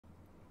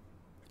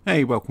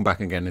Hey, welcome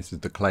back again. This is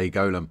the Clay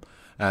Golem.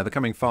 They're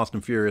coming fast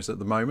and furious at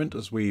the moment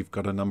as we've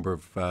got a number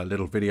of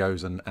little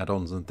videos and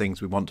add-ons and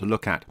things we want to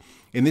look at.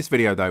 In this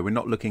video though, we're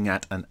not looking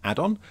at an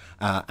add-on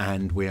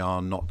and we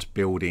are not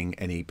building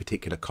any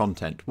particular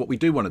content. What we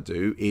do want to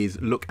do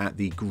is look at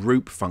the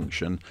group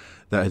function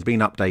that has been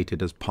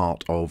updated as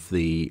part of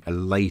the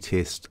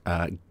latest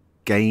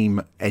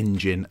game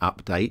engine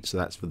update. So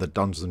that's for the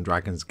Dungeons and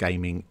Dragons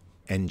gaming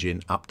engine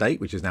update,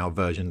 which is now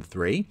version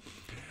 3.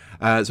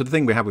 So the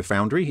thing we have with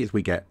Foundry is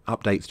we get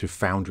updates to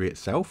Foundry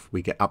itself,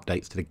 we get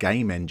updates to the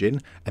game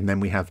engine, and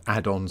then we have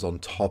add-ons on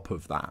top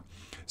of that.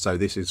 So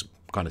this is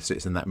kind of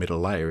sits in that middle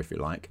layer, if you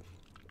like.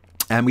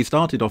 And we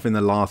started off in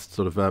the last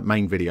sort of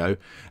main video,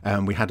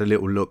 and we had a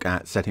little look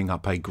at setting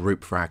up a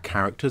group for our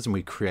characters, and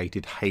we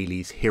created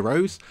Haley's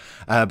Heroes.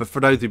 But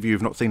for those of you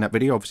who've not seen that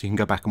video, obviously you can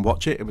go back and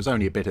watch it. It was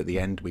only a bit at the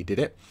end we did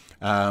it,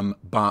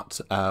 but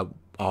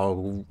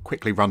I'll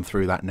quickly run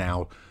through that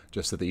now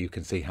just so that you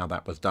can see how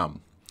that was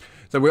done.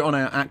 So we're on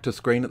our actor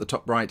screen at the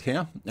top right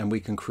here, and we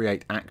can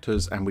create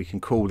actors and we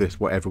can call this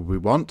whatever we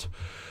want.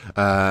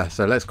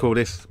 So let's call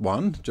this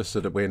one, just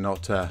so that we're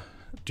not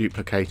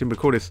duplicating. We'll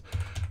call this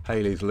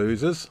Haley's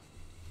Losers,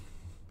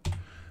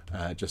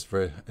 just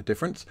for a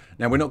difference.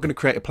 Now we're not going to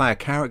create a player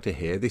character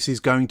here. This is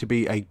going to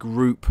be a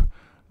group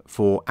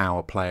for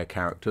our player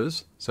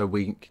characters. So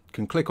we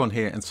can click on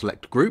here and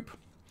select group.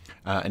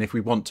 And if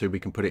we want to, we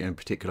can put it in a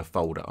particular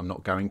folder. I'm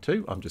not going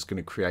to, I'm just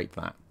going to create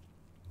that.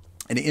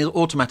 And it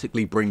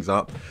automatically brings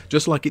up,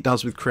 just like it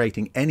does with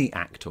creating any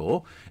actor,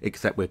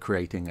 except we're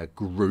creating a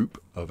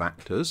group of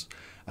actors,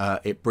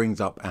 it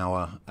brings up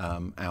our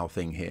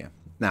thing here.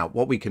 Now,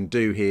 what we can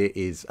do here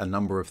is a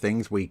number of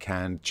things. We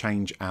can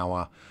change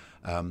our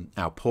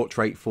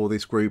portrait for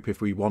this group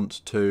if we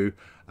want to,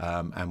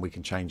 and we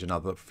can change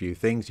another few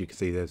things. You can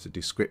see there's a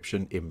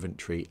description,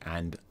 inventory,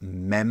 and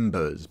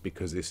members,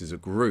 because this is a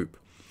group.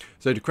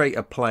 So to create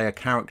a player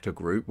character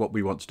group, what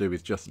we want to do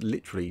is just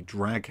literally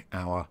drag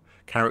our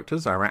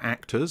characters, our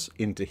actors,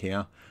 into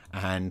here,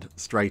 and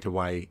straight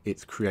away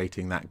it's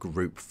creating that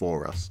group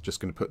for us.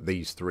 Just going to put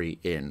these three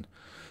in.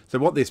 So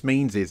what this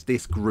means is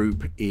this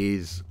group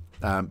is,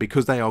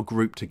 because they are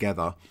grouped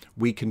together,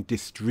 we can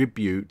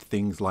distribute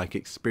things like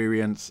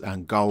experience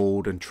and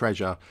gold and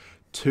treasure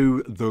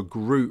to the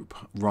group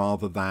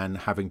rather than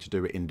having to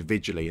do it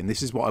individually. And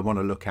this is what I want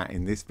to look at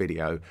in this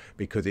video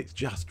because it's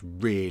just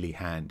really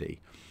handy.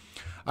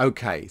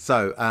 Okay,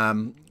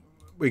 so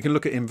we can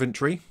look at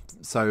inventory.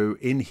 So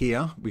in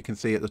here, we can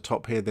see at the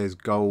top here, there's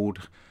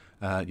gold,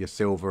 your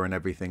silver and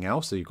everything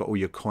else. So you've got all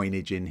your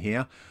coinage in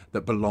here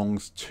that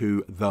belongs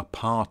to the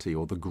party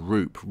or the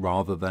group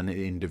rather than an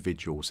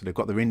individual. So they've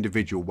got their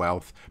individual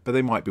wealth, but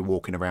they might be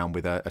walking around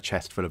with a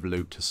chest full of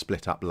loot to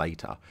split up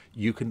later.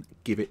 You can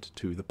give it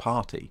to the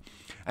party.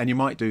 And you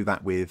might do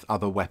that with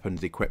other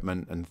weapons,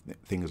 equipment and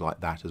things like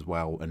that as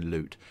well, and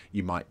loot.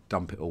 You might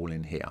dump it all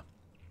in here.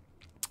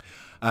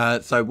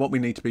 So what we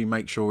need to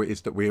make sure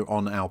is that we're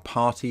on our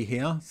party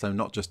here. So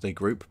not just a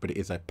group, but it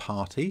is a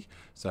party.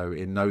 So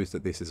it knows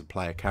that this is a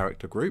player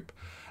character group.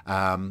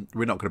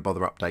 We're not going to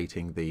bother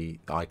updating the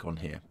icon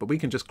here, but we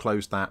can just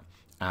close that.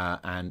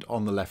 And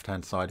on the left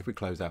hand side, if we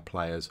close our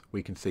players,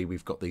 we can see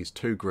we've got these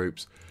two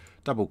groups.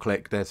 Double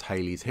click, there's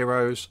Haley's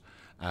Heroes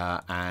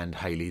and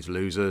Haley's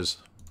Losers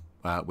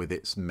with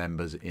its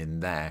members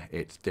in there.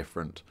 It's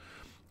different.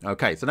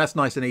 Okay, so that's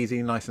nice and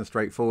easy, nice and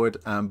straightforward,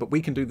 but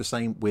we can do the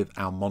same with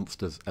our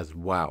monsters as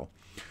well.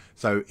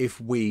 So if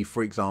we,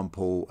 for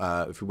example,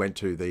 if we went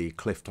to the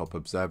Clifftop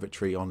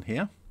Observatory on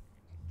here,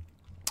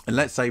 and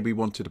let's say we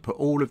wanted to put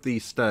all of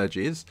these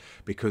Sturges,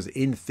 because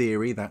in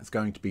theory that's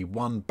going to be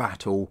one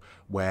battle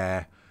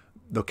where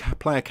the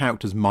player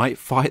characters might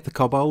fight the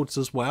kobolds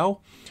as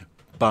well,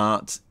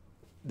 but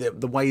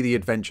the way the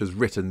adventure's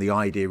written, the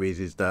idea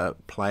is the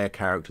player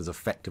characters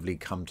effectively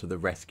come to the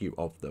rescue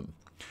of them.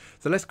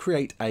 So let's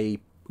create a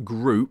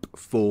group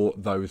for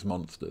those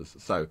monsters.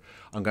 So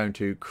I'm going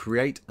to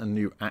create a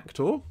new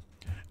actor,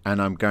 and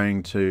I'm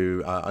going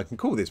to, I can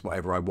call this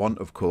whatever I want,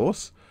 of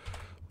course.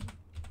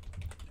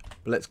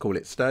 But let's call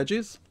it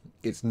Sturges.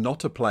 It's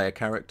not a player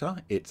character,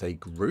 it's a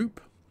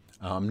group.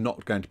 I'm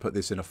not going to put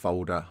this in a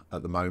folder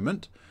at the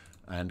moment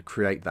and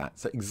create that.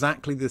 So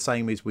exactly the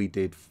same as we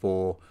did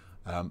for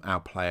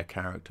our player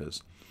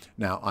characters.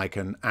 Now I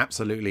can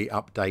absolutely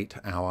update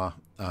our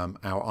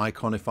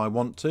icon if I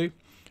want to,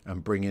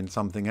 and bring in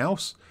something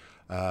else.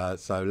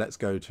 So let's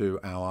go to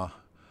our,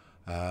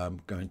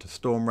 go into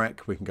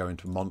Stormwreck, we can go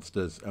into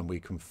monsters, and we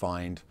can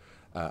find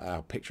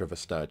our picture of a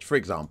Sturge, for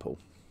example.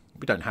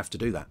 We don't have to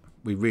do that.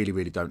 We really,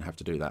 really don't have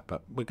to do that,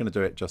 but we're going to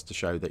do it just to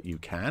show that you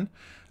can.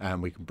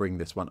 And we can bring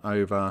this one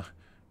over,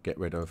 get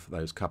rid of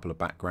those couple of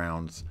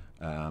backgrounds,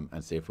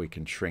 and see if we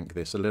can shrink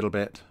this a little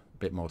bit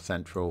more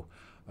central.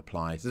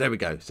 Apply. So there we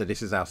go. So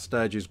this is our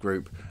Sturges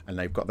group, and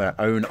they've got their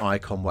own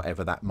icon,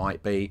 whatever that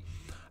might be.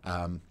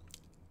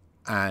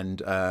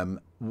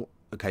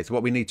 Okay, so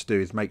what we need to do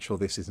is make sure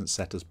this isn't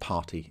set as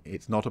party.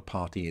 It's not a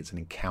party, it's an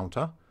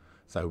encounter.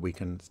 So we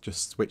can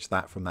just switch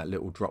that from that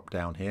little drop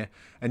down here.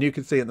 And you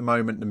can see at the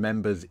moment the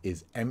members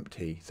is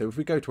empty. So if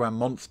we go to our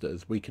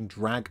monsters, we can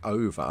drag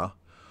over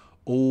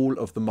all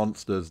of the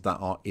monsters that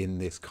are in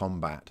this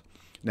combat.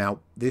 Now,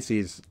 this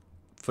is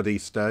for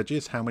these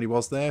Sturges. How many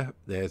was there?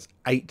 There's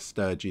 8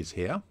 Sturges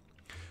here.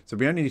 So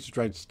we only need to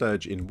drag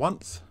Sturge in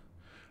once.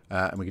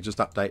 And we can just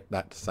update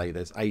that to say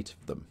there's 8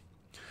 of them.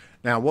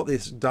 Now, what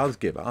this does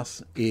give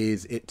us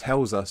is it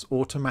tells us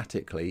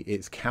automatically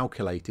it's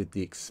calculated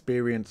the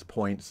experience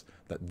points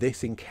that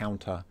this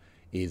encounter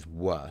is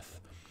worth.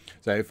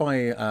 So if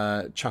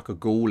I chuck a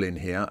ghoul in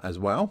here as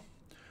well,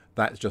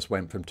 that just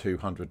went from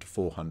 200 to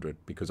 400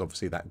 because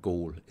obviously that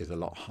ghoul is a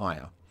lot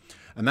higher.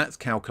 And that's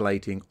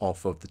calculating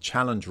off of the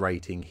challenge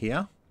rating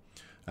here.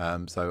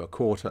 So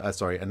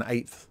an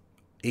eighth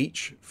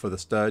each for the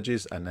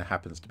Sturges, and there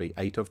happens to be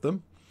 8 of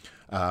them.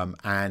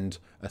 And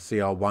a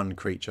CR1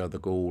 creature, the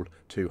ghoul,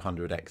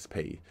 200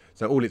 XP.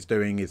 So all it's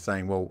doing is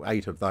saying, well,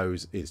 8 of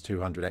those is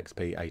 200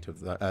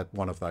 XP,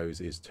 one of those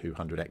is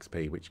 200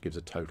 XP, which gives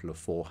a total of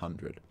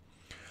 400.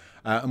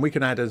 And we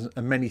can add as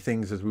many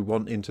things as we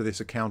want into this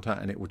encounter,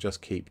 and it will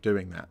just keep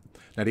doing that.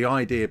 Now, the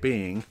idea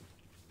being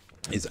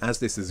is, as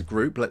this is a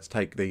group, let's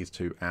take these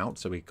 2 out.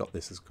 So we've got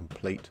this as a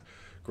complete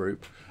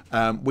group.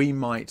 We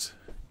might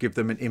give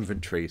them an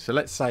inventory. So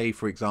let's say,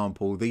 for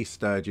example, these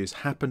Sturges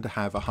happen to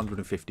have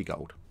 150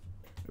 gold.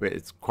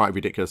 It's quite a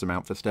ridiculous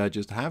amount for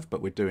Sturges to have,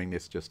 but we're doing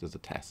this just as a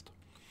test.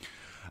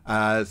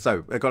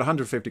 So they've got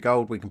 150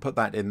 gold. We can put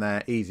that in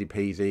there, easy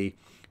peasy.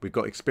 We've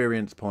got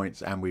experience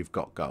points and we've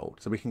got gold.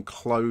 So we can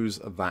close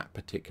that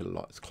particular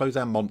lot. Let's close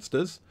our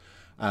monsters.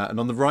 And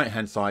on the right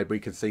hand side, we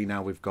can see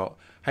now we've got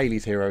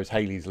Haley's Heroes,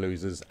 Haley's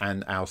Losers,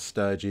 and our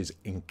Sturges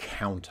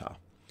Encounter.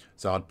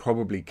 So I'd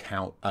probably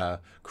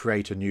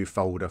create a new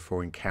folder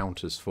for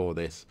encounters for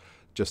this,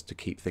 just to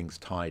keep things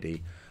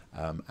tidy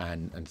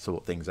and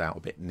sort things out a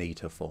bit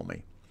neater for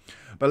me.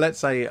 But let's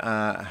say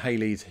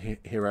Haley's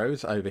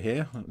Heroes over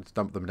here. Let's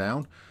dump them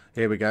down.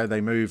 Here we go. They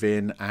move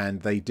in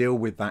and they deal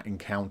with that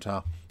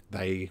encounter.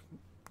 They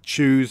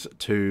choose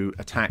to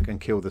attack and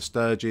kill the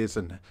Sturges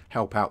and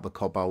help out the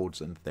kobolds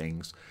and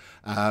things.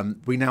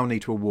 We now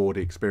need to award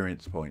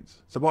experience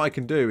points. So what I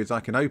can do is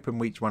I can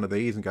open each one of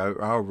these and go,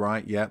 oh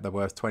right, yeah, they're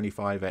worth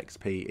 25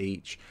 XP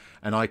each,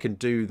 and I can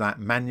do that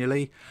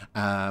manually.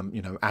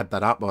 You know, add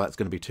that up. Well, that's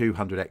going to be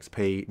 200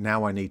 XP.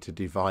 Now I need to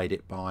divide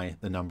it by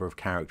the number of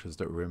characters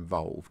that were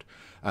involved.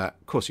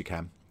 Of course you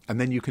can. And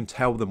then you can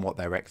tell them what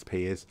their XP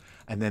is,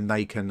 and then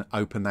they can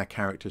open their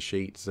character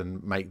sheets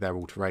and make their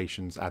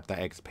alterations, add that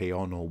XP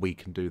on, or we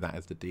can do that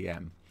as the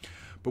DM.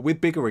 But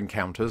with bigger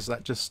encounters,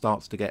 that just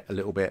starts to get a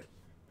little bit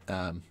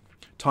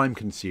time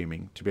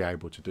consuming to be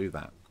able to do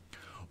that.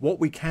 What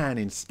we can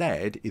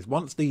instead is,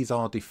 once these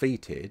are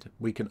defeated,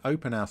 we can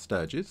open our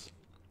Sturges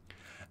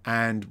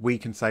and we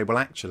can say, well,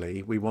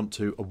 actually, we want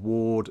to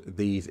award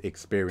these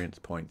experience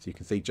points. You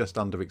can see just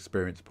under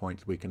experience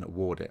points, we can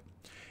award it.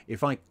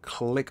 If I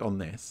click on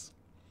this,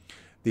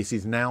 this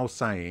is now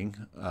saying,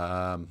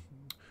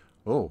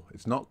 oh,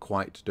 it's not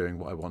quite doing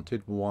what I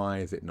wanted. Why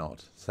is it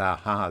not? So,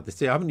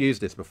 see, I haven't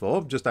used this before.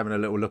 I'm just having a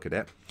little look at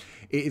it.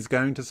 It is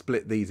going to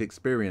split these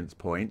experience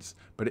points,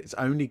 but it's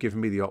only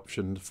given me the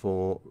option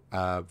for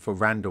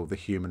Randall, the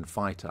human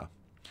fighter.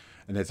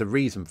 And there's a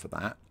reason for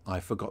that.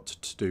 I forgot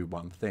to do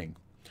one thing.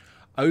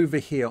 Over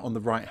here on the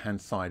right-hand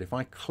side, if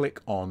I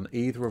click on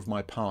either of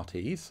my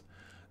parties,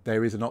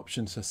 there is an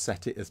option to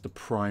set it as the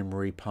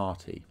primary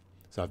party.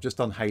 So I've just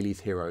done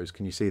Haley's Heroes.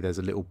 Can you see there's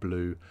a little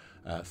blue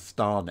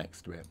star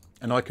next to it?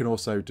 And I can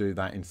also do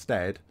that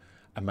instead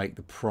and make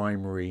the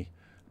primary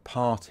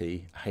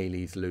party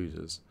Haley's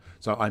Losers.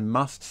 So I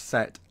must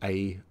set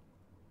a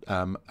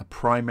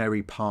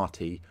primary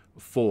party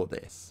for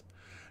this.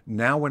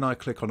 Now when I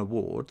click on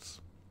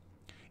awards,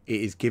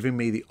 it is giving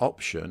me the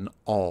option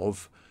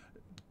of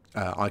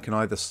I can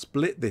either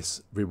split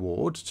this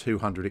reward,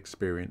 200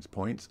 experience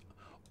points,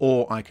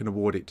 or I can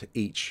award it to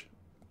each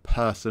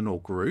person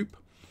or group.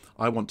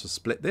 I want to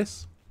split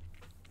this.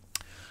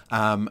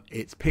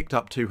 It's picked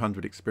up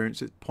 200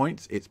 experience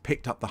points. It's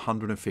picked up the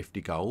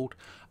 150 gold.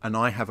 And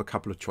I have a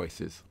couple of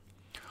choices.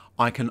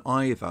 I can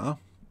either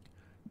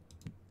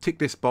tick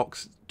this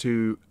box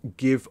to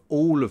give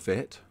all of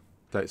it.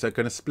 So it's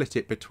going to split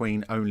it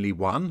between only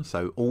one,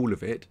 so all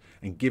of it,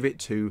 and give it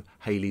to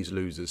Haley's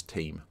Losers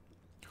team.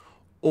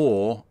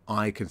 Or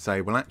I can say,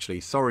 well, actually,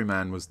 Sorry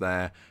Man was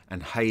there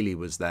and Haley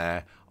was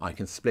there. I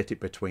can split it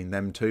between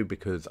them two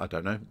because, I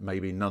don't know,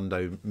 maybe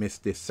Nundo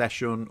missed this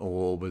session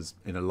or was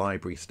in a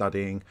library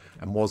studying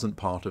and wasn't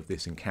part of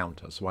this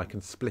encounter. So I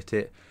can split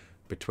it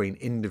between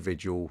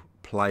individual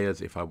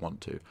players if I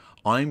want to.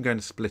 I'm going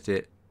to split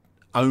it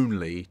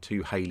only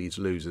to Haley's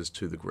Losers,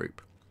 to the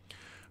group.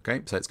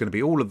 Okay, so it's going to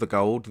be all of the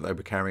gold that they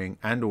were carrying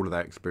and all of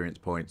their experience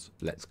points.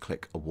 Let's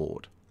click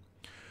award.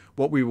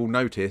 What we will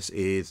notice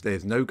is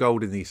there's no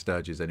gold in these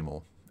Sturges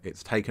anymore.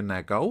 It's taken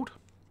their gold.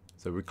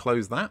 So we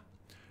close that.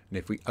 And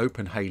if we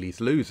open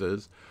Haley's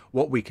Losers,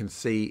 what we can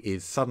see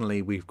is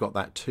suddenly we've got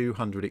that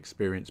 200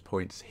 experience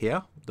points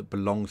here that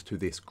belongs to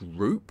this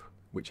group,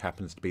 which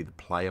happens to be the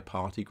player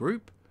party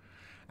group.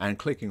 and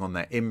clicking on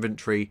their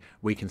inventory,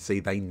 we can see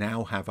they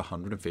now have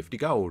 150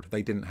 gold.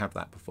 They didn't have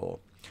that before.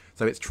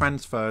 So it's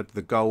transferred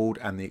the gold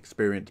and the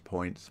experience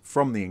points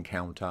from the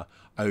encounter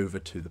over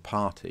to the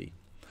party.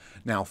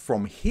 Now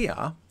from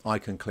here, I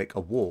can click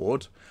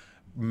award,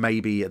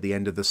 maybe at the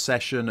end of the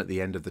session, at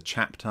the end of the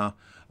chapter,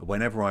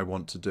 whenever I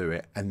want to do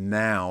it. And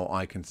now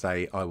I can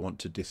say I want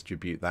to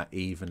distribute that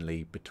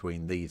evenly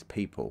between these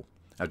people.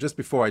 Now, just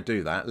before I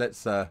do that,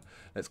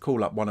 let's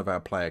call up one of our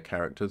player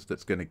characters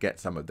that's going to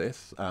get some of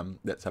this.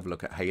 Let's have a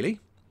look at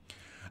Haley.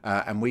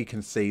 And we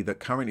can see that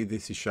currently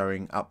this is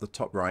showing up the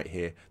top right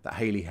here that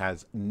Haley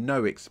has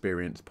no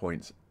experience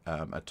points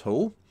at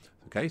all.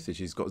 Okay, so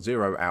she's got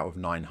 0 out of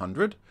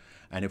 900.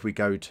 And if we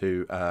go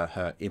to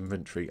her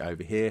inventory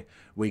over here,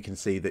 we can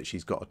see that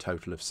she's got a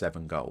total of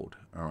 7 gold.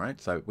 All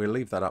right, so we'll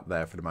leave that up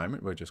there for the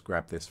moment. We'll just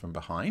grab this from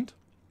behind.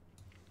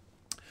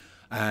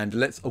 And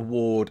let's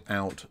award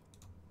out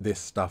this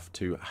stuff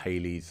to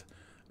Haley's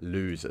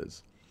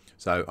losers.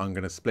 So I'm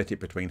going to split it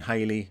between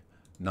Haley,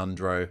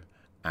 Nundro,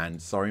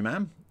 and Sorry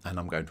Ma'am, and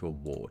I'm going to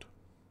award.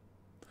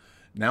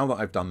 Now that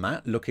I've done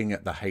that, looking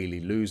at the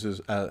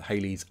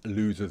Haley's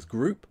losers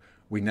group,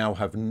 we now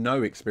have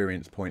no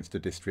experience points to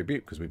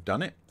distribute because we've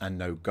done it, and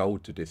no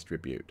gold to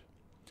distribute.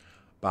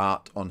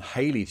 But on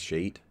Haley's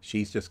sheet,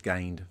 she's just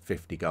gained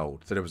 50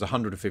 gold. So there was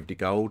 150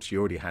 gold. She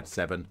already had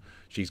 7.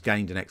 She's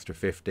gained an extra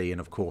 50. And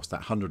of course,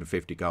 that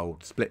 150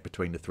 gold split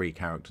between the 3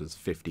 characters,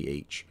 50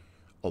 each.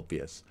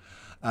 Obvious.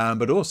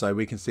 But also,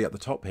 we can see at the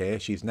top here,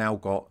 she's now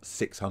got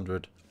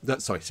 600.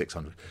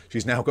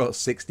 She's now got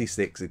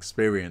 66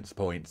 experience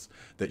points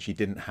that she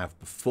didn't have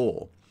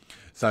before.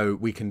 So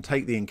we can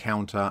take the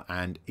encounter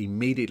and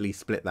immediately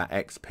split that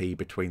XP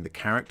between the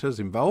characters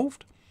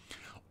involved,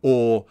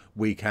 or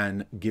we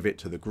can give it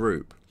to the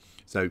group.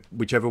 So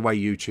whichever way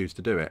you choose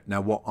to do it.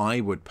 Now, what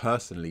I would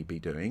personally be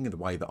doing, the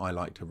way that I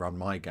like to run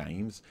my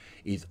games,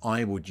 is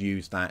I would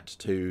use that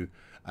to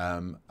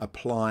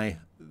apply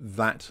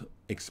that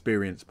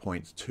experience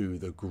points to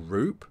the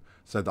group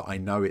so that I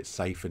know it's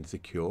safe and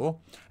secure.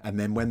 And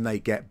then when they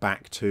get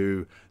back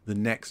to the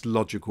next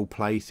logical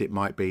place, it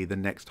might be the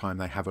next time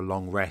they have a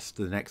long rest,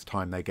 the next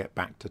time they get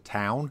back to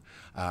town,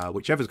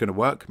 whichever's going to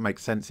work,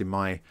 makes sense in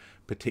my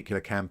particular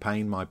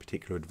campaign, my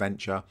particular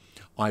adventure.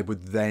 I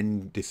would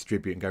then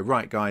distribute and go,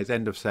 right guys,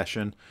 end of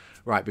session.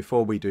 Right,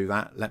 before we do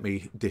that, let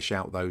me dish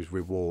out those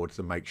rewards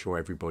and make sure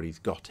everybody's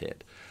got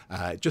it.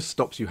 It just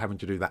stops you having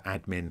to do that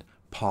admin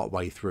part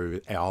way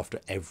through after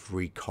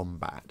every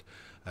combat.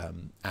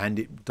 And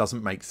it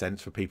doesn't make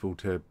sense for people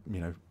to,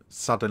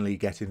 suddenly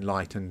get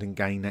enlightened and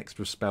gain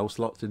extra spell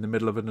slots in the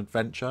middle of an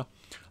adventure.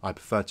 I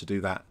prefer to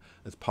do that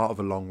as part of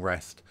a long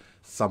rest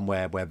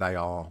somewhere where they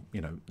are,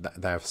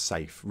 they're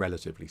safe,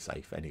 relatively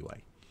safe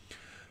anyway.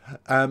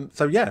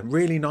 So yeah,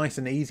 really nice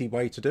and easy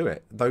way to do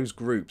it. Those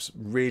groups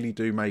really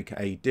do make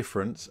a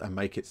difference and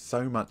make it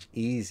so much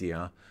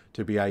easier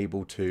to be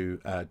able to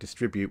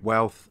distribute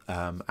wealth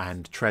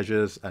and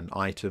treasures and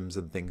items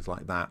and things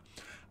like that.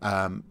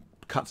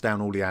 Cuts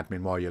down all the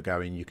admin while you're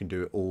going. You can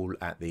do it all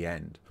at the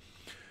end.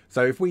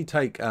 So if we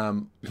take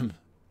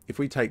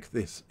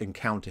this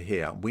encounter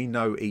here, we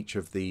know each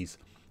of these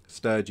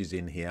sturges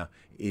in here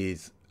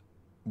is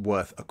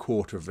worth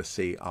 1/4 of a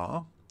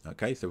CR.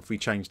 Okay, so if we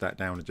change that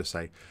down and just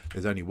say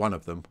there's only one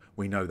of them,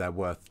 we know they're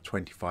worth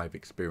 25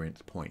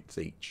 experience points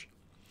each.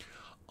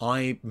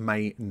 I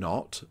may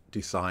not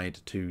decide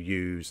to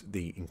use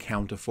the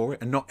encounter for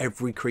it, and not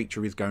every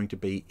creature is going to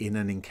be in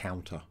an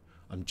encounter.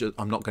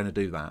 I'm not going to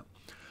do that.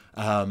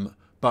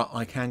 But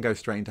I can go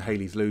straight into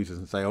Haley's losers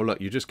and say, oh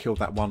look, you just killed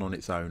that one on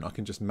its own. I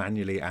can just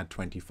manually add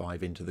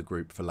 25 into the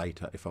group for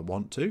later if I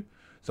want to.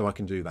 So I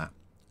can do that.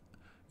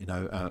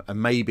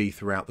 And maybe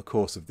throughout the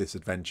course of this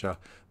adventure,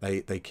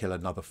 they kill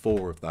another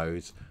 4 of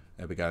those.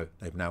 There we go.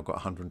 They've now got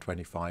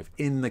 125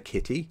 in the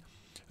kitty,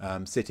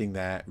 sitting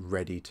there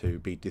ready to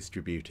be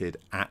distributed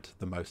at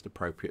the most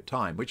appropriate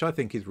time, which I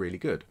think is really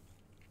good.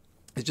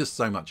 It's just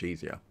so much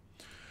easier.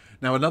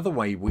 Now, another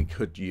way we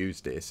could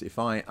use this, if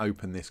I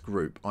open this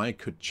group, I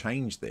could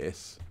change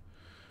this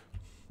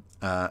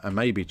and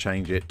maybe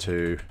change it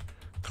to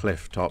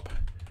Clifftop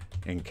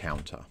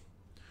Encounter.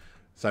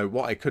 So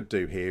what I could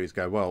do here is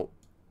go, well,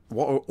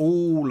 what are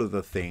all of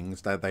the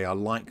things that they are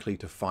likely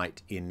to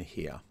fight in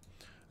here?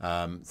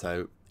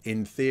 So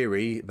in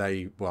theory,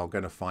 they are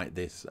going to fight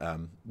this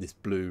this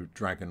blue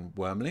dragon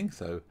wormling.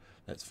 So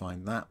let's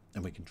find that,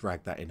 and we can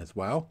drag that in as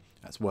well.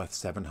 That's worth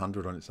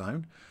 700 on its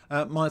own.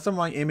 Some of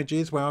my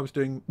images where I was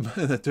doing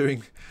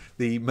doing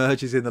the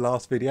merges in the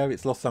last video,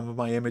 it's lost some of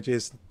my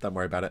images. Don't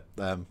worry about it.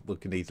 We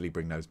can easily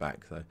bring those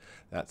back. So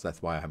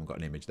that's why I haven't got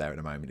an image there at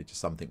the moment. It's just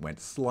something went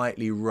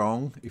slightly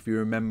wrong. If you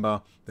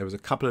remember, there was a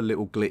couple of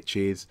little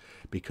glitches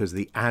because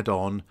the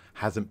add-on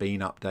hasn't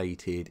been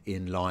updated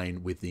in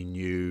line with the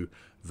new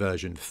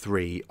version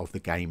 3 of the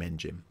game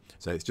engine.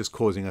 So it's just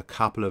causing a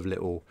couple of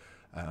little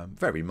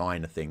very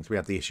minor things. We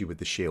had the issue with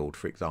the shield,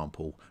 for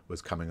example, was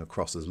coming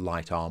across as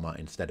light armor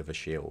instead of a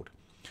shield.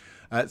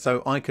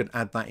 So I could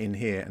add that in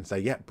here and say,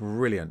 yeah,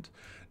 brilliant.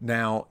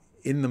 Now,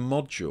 in the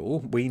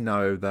module, we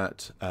know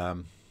that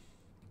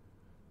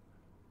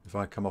if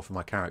I come off of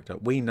my character,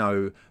 we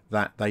know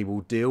that they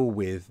will deal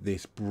with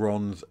this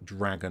bronze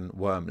dragon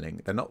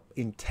wormling. They're not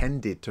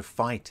intended to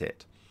fight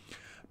it.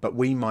 But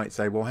we might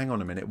say, well, hang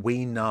on a minute.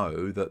 We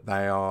know that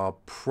they are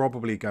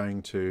probably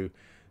going to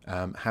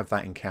have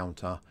that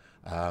encounter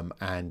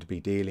and be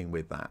dealing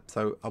with that.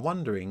 So I'm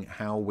wondering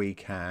how we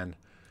can,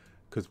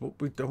 because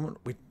what we don't,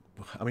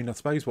 I mean, I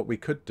suppose what we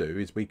could do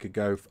is we could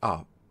go,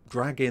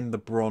 drag in the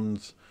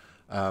bronze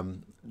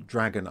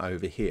dragon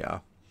over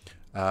here.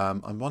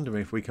 I'm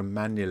wondering if we can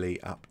manually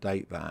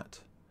update that.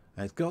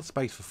 And it's got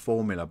space for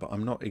formula, but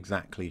I'm not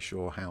exactly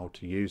sure how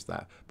to use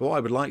that. But what I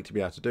would like to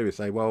be able to do is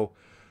say, well,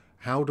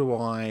 how do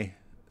I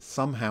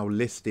somehow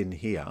list in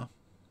here,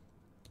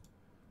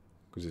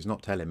 because it's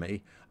not telling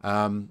me,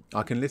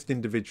 I can list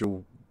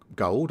individual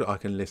gold, I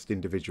can list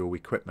individual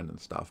equipment and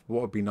stuff.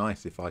 What would be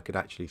nice if I could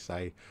actually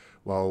say,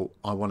 well,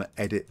 I want to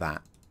edit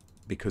that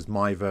because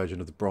my version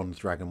of the bronze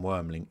dragon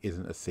wormling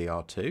isn't a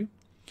CR2.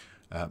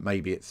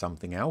 Maybe it's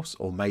something else,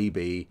 or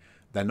maybe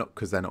they're not,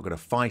 because they're not going to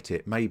fight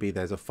it. Maybe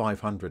there's a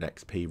 500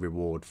 XP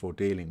reward for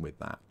dealing with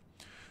that.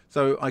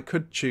 So I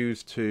could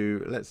choose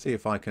to, let's see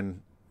if I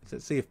can,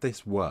 let's see if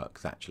this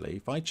works actually.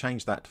 If I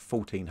change that to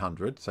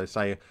 1400, so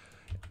say,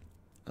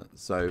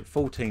 so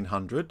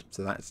 1400,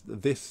 so that's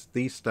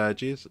these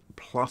sturges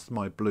plus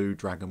my blue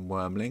dragon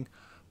wormling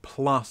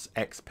plus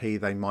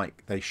XP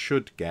they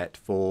should get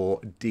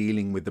for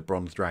dealing with the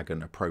bronze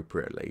dragon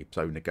appropriately.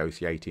 So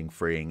negotiating,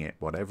 freeing it,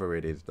 whatever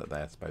it is that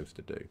they're supposed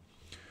to do.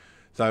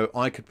 So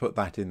I could put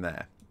that in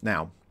there.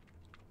 Now,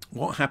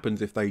 what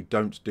happens if they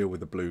don't deal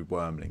with the blue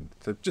wormling?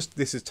 So just,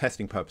 this is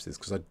testing purposes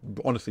because I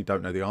honestly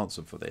don't know the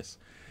answer for this.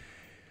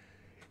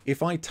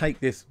 If I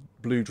take this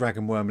blue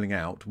dragon wormling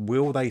out,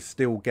 will they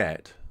still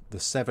get the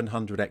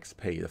 700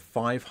 XP, the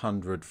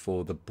 500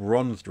 for the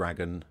bronze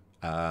dragon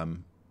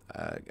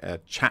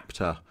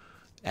chapter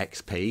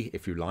XP,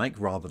 if you like,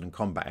 rather than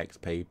combat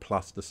XP,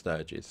 plus the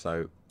sturges?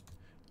 So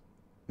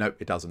no,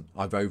 it doesn't.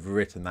 I've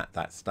overwritten that.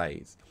 That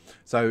stays.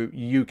 So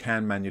you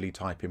can manually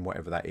type in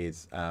whatever that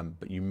is,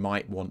 but you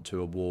might want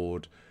to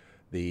award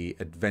the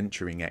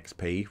adventuring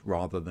XP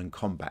rather than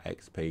combat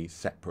XP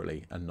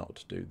separately and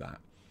not do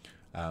that.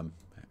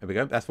 There we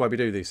go. That's why we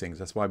do these things.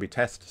 That's why we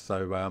test,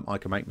 so I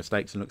can make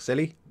mistakes and look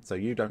silly, so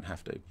you don't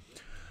have to.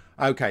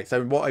 Okay,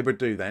 so what I would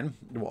do then,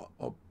 what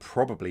I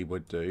probably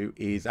would do,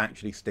 is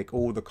actually stick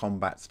all the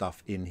combat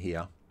stuff in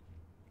here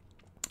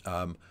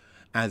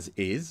as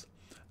is.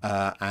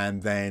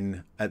 And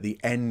then at the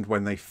end,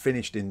 when they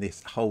finished in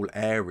this whole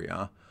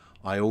area,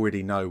 I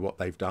already know what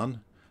they've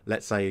done.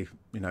 Let's say,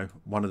 you know,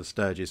 one of the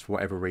sturges, for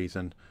whatever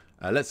reason,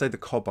 let's say the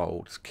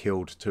kobolds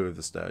killed 2 of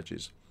the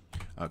sturges.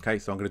 Okay,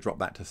 so I'm going to drop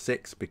that to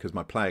 6 because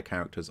my player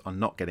characters are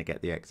not going to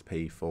get the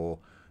XP for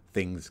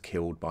things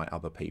killed by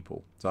other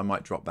people. So I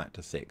might drop that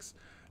to 6.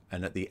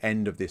 And at the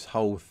end of this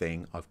whole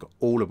thing, I've got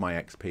all of my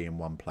XP in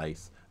one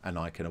place and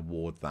I can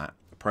award that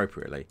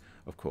appropriately,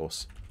 of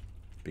course,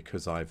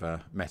 because I've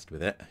messed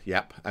with it.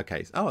 Yep.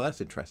 Okay. Oh,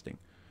 that's interesting.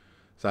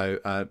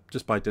 So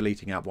just by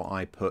deleting out what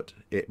I put,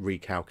 it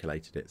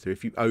recalculated it. So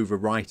if you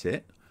overwrite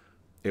it,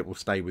 it will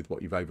stay with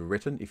what you've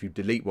overwritten. If you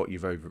delete what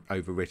you've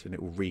overwritten,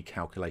 it will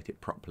recalculate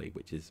it properly,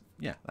 which is,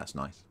 yeah, that's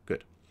nice.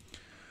 Good.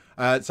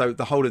 So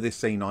the whole of this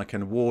scene, I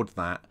can award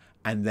that,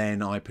 and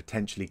then I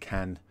potentially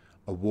can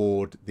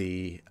award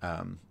the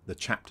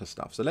chapter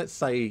stuff. So let's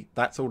say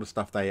that's all the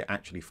stuff they're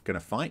actually going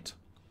to fight.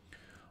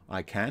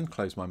 I can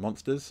close my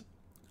monsters,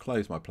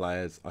 close my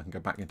players. I can go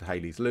back into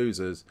Haley's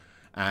losers,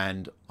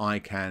 and I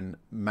can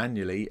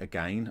manually,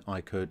 again,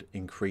 I could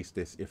increase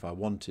this if I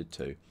wanted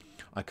to.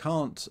 I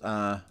can't,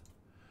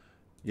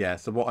 yeah,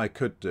 so what I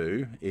could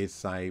do is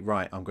say,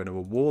 right, I'm going to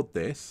award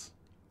this.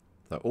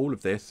 So all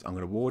of this, I'm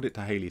going to award it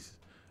to Haley's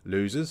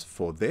losers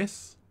for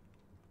this.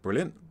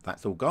 Brilliant.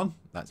 That's all gone.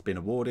 That's been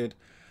awarded.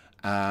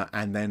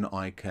 And then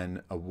I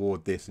can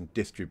award this and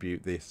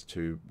distribute this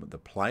to the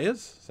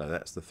players. So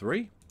that's the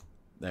 3.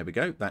 There we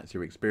go. That's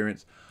your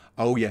experience.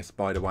 Oh, yes,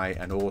 by the way,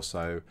 and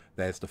also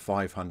there's the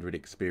 500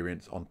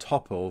 experience on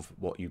top of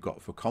what you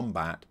got for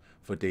combat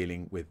for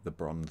dealing with the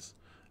bronze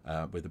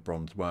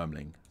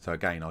wormling. So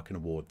again, I can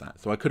award that.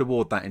 So I could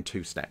award that in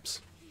 2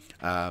 steps.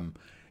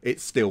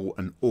 It's still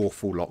an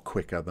awful lot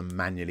quicker than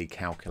manually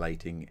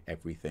calculating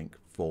everything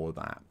for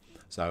that.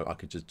 So I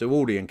could just do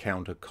all the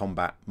encounter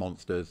combat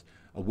monsters,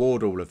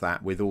 award all of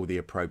that with all the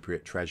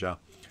appropriate treasure,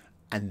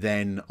 and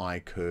then I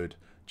could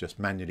just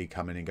manually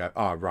come in and go,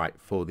 oh, right,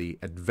 for the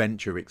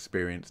adventure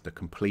experience, the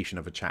completion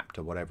of a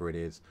chapter, whatever it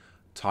is,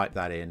 type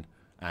that in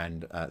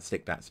and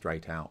stick that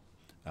straight out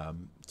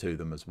to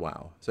them as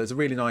well. So it's a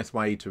really nice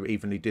way to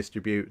evenly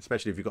distribute,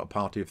 especially if you've got a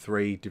party of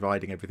 3.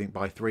 Dividing everything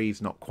by 3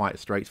 is not quite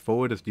as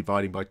straightforward as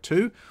dividing by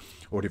 2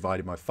 or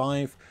dividing by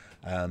 5.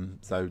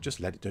 So just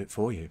let it do it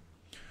for you.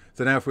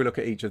 So now if we look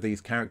at each of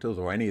these characters,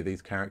 or any of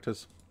these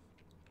characters,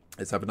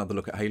 let's have another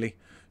look at Haley.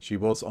 She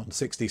was on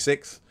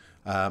 66.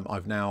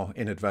 I've now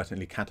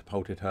inadvertently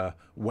catapulted her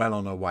well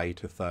on her way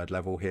to 3rd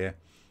level here,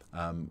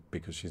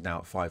 because she's now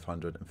at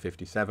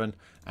 557,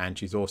 and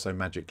she's also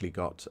magically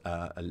got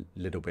a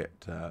little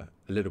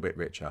bit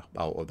richer.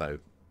 Although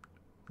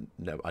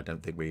no, I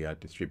don't think we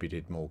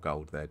distributed more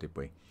gold there, did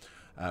we?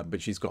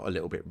 But she's got a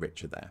little bit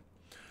richer there.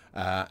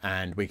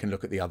 And we can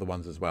look at the other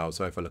ones as well.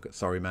 So if I look at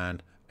Sorry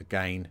Man,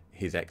 again,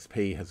 his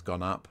XP has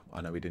gone up.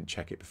 I know we didn't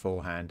check it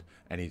beforehand,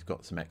 and he's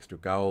got some extra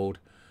gold.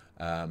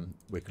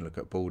 We can look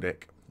at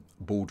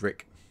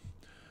Baldric.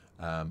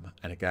 And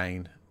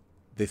again,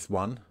 this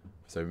one.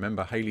 So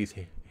remember, Haley's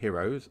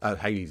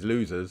Haley's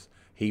losers,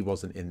 he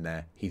wasn't in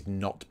there. He's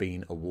not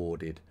been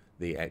awarded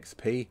the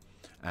XP,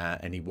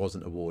 and he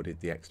wasn't awarded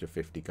the extra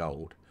 50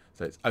 gold.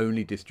 So it's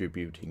only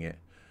distributing it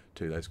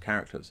to those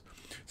characters.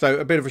 So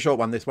a bit of a short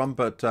one, this one,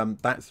 but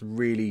that's a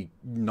really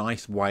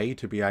nice way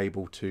to be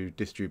able to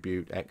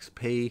distribute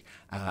XP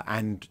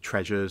and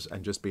treasures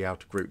and just be able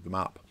to group them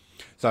up.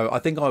 So I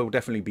think I will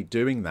definitely be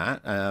doing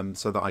that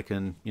so that I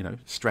can, you know,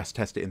 stress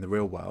test it in the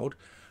real world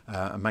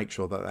and make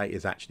sure that that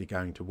is actually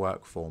going to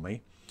work for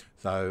me.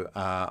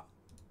 So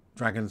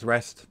Dragon's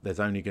Rest, there's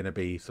only going to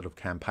be sort of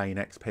campaign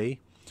XP.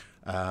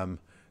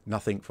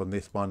 Nothing from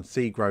this one.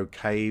 Seagrow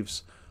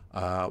Caves,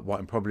 what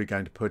I'm probably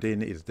going to put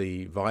in is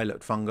the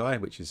violet fungi,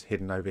 which is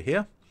hidden over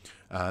here.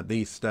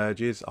 These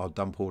sturges, I'll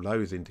dump all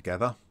those in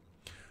together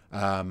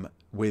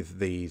with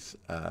these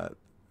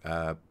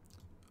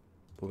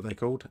what were they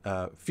called?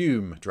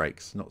 Fume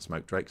drakes, not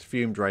smoke drakes,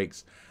 fume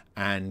drakes,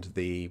 and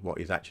the what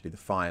is actually the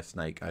fire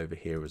snake over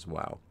here as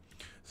well.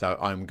 So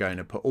I'm going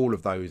to put all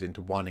of those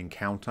into one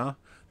encounter.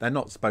 They're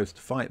not supposed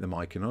to fight the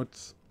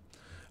Myconauts.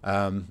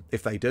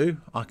 If they do,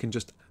 I can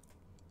just,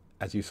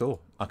 as you saw,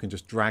 I can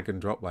just drag and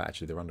drop, well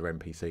actually they're under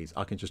NPCs,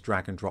 I can just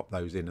drag and drop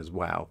those in as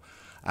well.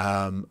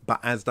 But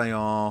as they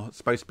are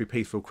supposed to be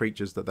peaceful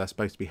creatures that they're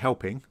supposed to be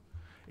helping,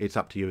 it's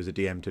up to you as a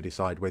DM to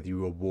decide whether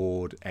you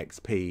award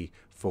XP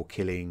for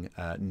killing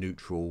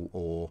neutral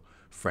or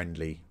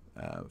friendly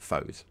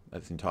foes.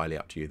 That's entirely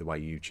up to you, the way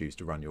you choose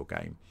to run your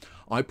game.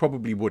 I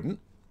probably wouldn't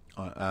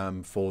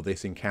for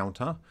this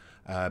encounter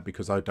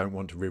because I don't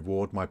want to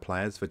reward my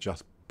players for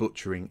just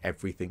butchering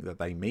everything that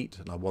they meet,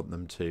 and I want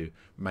them to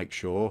make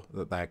sure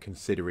that they're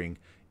considering,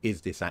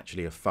 is this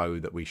actually a foe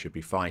that we should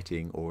be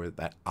fighting, or are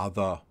there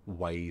other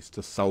ways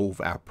to solve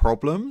our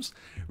problems?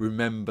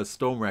 Remember,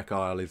 Stormwreck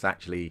Isle is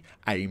actually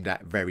aimed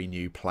at very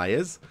new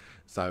players,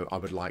 so I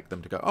would like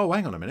them to go, oh,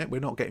 hang on a minute,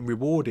 we're not getting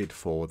rewarded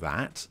for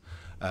that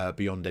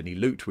beyond any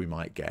loot we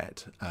might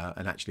get,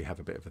 and actually have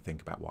a bit of a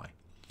think about why.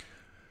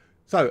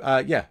 So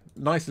yeah,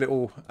 nice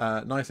little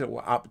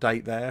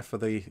update there for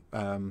the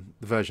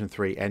version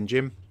 3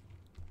 engine.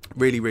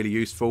 Really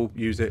useful.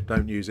 Use it,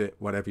 don't use it,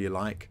 whatever you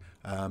like.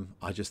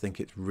 I just think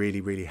it's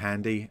really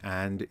handy,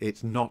 and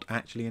it's not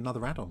actually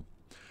another add-on.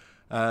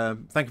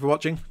 Thank you for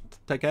watching.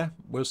 Take care.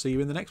 We'll see you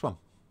in the next one.